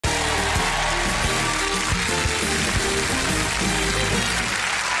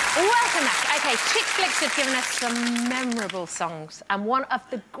OK, Chick Flicks have given us some memorable songs, and one of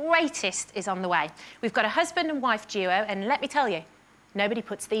the greatest is on the way. We've got a husband and wife duo, and let me tell you, nobody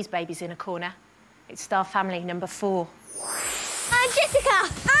puts these babies in a corner. It's Star Family #4. I'm Jessica.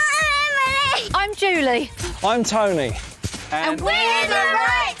 I'm Emily. I'm Julie. I'm Tony. And we're the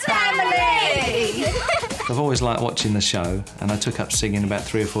Wright family! I've always liked watching the show, and I took up singing about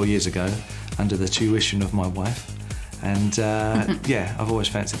 3 or 4 years ago under the tuition of my wife. And, yeah, I've always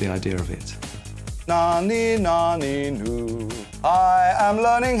fancied the idea of it. Nani, nani, noo. I am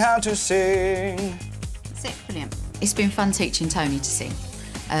learning how to sing. That's it, brilliant. It's been fun teaching Tony to sing.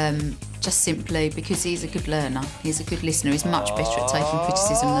 Just simply because he's a good learner, he's a good listener, he's much better at taking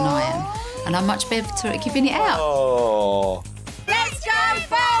criticism than I am. And I'm much better at keeping it out. Oh. Let's go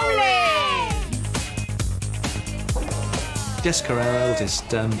bowling! Jessica, our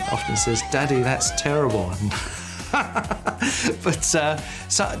eldest, often says, "Daddy, that's terrible." But so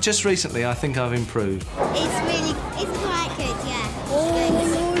just recently, I think I've improved. It's quite good, yeah.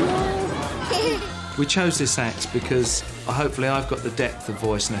 We chose this act because hopefully I've got the depth of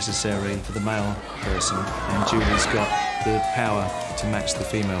voice necessary for the male person, and Julie's got the power to match the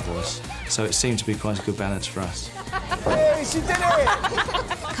female voice. So it seemed to be quite a good balance for us. Hey, she did it!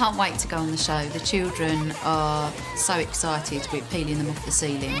 Can't wait to go on the show. The children are so excited. We're peeling them off the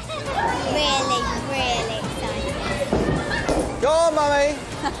ceiling. Really, really excited. Go on, Mummy.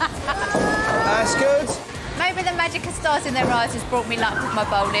 That's good. Maybe the magic of stars in their eyes has brought me luck with my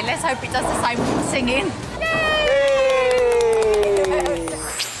bowling. Let's hope it does the same with the singing.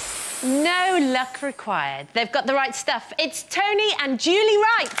 No luck required. They've got the right stuff. It's Tony and Julie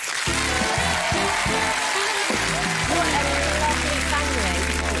Wright. What a lovely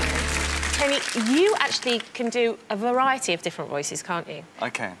family. Tony, you actually can do a variety of different voices, can't you?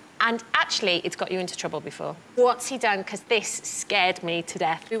 I can. And actually, it's got you into trouble before. What's he done? Because this scared me to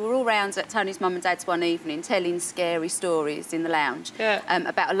death. We were all round at Tony's mum and dad's one evening telling scary stories in the lounge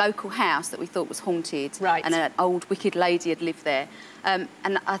about a local house that we thought was haunted. Right. And an old wicked lady had lived there. And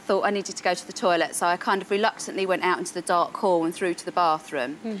I thought I needed to go to the toilet, so I kind of reluctantly went out into the dark hall and through to the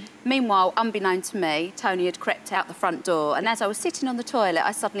bathroom. Meanwhile, unbeknown to me, Tony had crept out the front door, and as I was sitting on the toilet,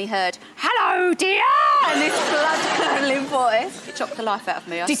 I suddenly heard, "Hello, dear!" and this blood-curdling voice. It shocked the life out of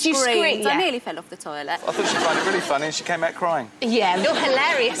me. Did you scream? I nearly fell off the toilet. I thought she found it really funny and she came out crying. Yeah, you're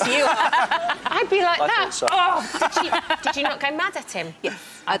hilarious, you are. I'd be like that. Thought so. Oh, did you not go mad at him? Yes,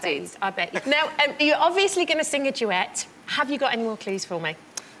 I did. I bet you. Now, you're obviously going to sing a duet. Have you got any more clues for me?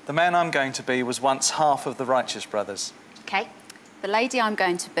 The man I'm going to be was once half of the Righteous Brothers. OK. The lady I'm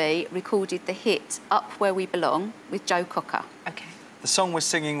going to be recorded the hit Up Where We Belong with Joe Cocker. OK. The song we're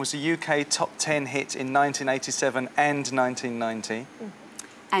singing was a UK top 10 hit in 1987 and 1990.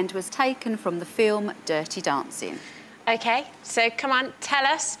 And was taken from the film Dirty Dancing. OK, so come on, tell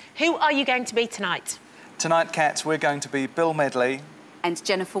us, who are you going to be tonight? Tonight, Kat, we're going to be Bill Medley. And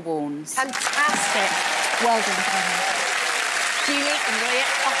Jennifer Warnes. Fantastic. Well done, Tony. Julie and Roya,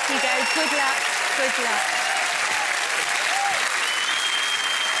 off you go. Good luck. Good luck.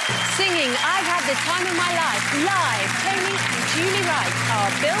 Singing I've Had the Time of My Life, live, Tony and Julie Wright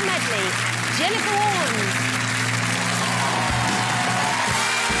are Bill Medley, Jennifer Warnes.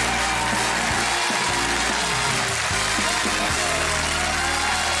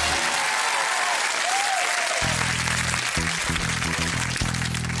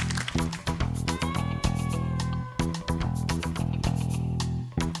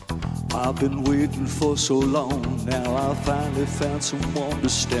 I've been waiting for so long, now I finally found someone to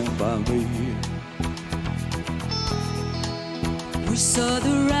stand by me. We saw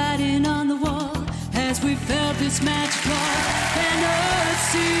the writing on the wall as we felt this magical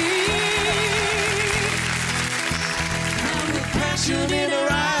fantasy. Now with passion in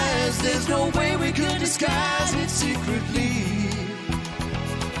our eyes, there's no way we could disguise it secretly.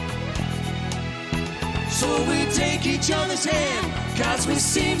 So we take each other's hand, 'cause we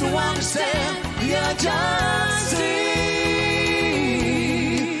seem to understand the urgency.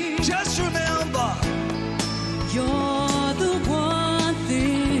 Just remember, You're the one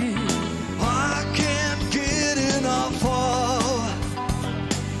thing I can't get enough of.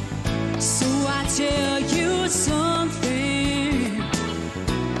 So I tell you something.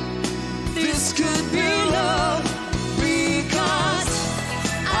 This could be love, Because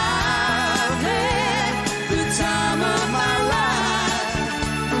I've had the time of my life.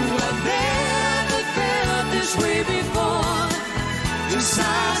 I've never felt this way before. yes,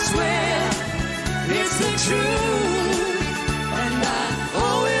 I swear it's the truth, and I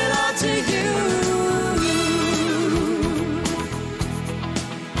owe it all to you.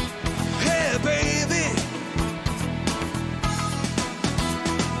 Hey, baby.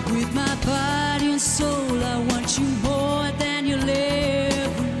 With my body soul. I want you more than you'll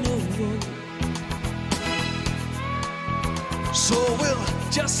ever know. So we'll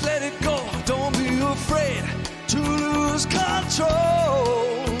just let it go. Don't be afraid to lose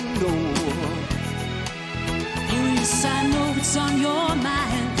control. No. Oh, yes, I know it's on your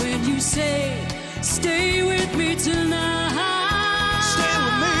mind when you say, stay with me tonight. Stay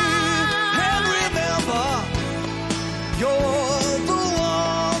with me and remember, you're the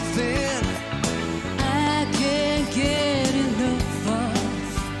one thing I can't get enough of.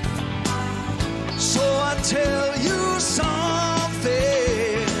 So I tell you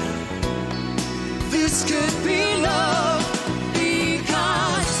something, this could be love,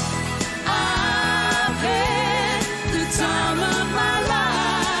 because I've had the time of my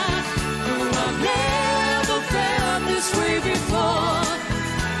life. Oh, I've never felt this way before.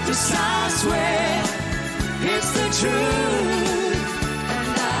 This I swear, it's the truth,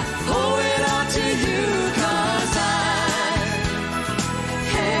 and I owe it all to you, 'cause I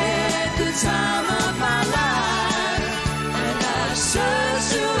had the time of my life, and I searched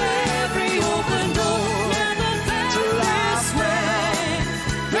through every open door, never felt this way,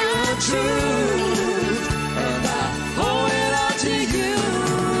 the truth, and I owe it all to you.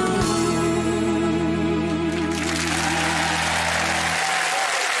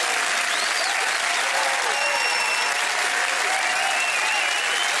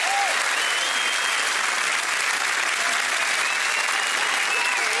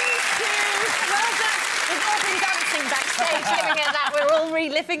 Well done. We've all been dancing backstage, looking at that. We're all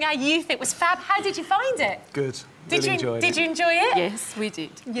reliving our youth. It was fab. How did you find it? Good. Did Really you enjoyed Did it. you enjoy it? Yes, we did.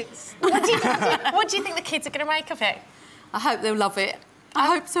 Yes. What do you think the kids are going to make of it? I hope they'll love it. I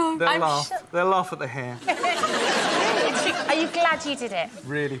hope so. They'll I'm laugh. sure- They'll laugh at the hair. Are you glad you did it?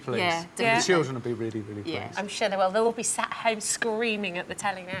 Really pleased. Yeah, The definitely. children will be really, really pleased. Yeah. I'm sure they will. They'll all be sat home screaming at the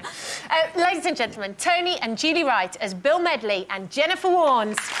telly now. Ladies and gentlemen, Tony and Julie Wright as Bill Medley and Jennifer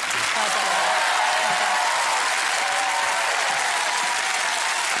Warnes. Well done. Well done.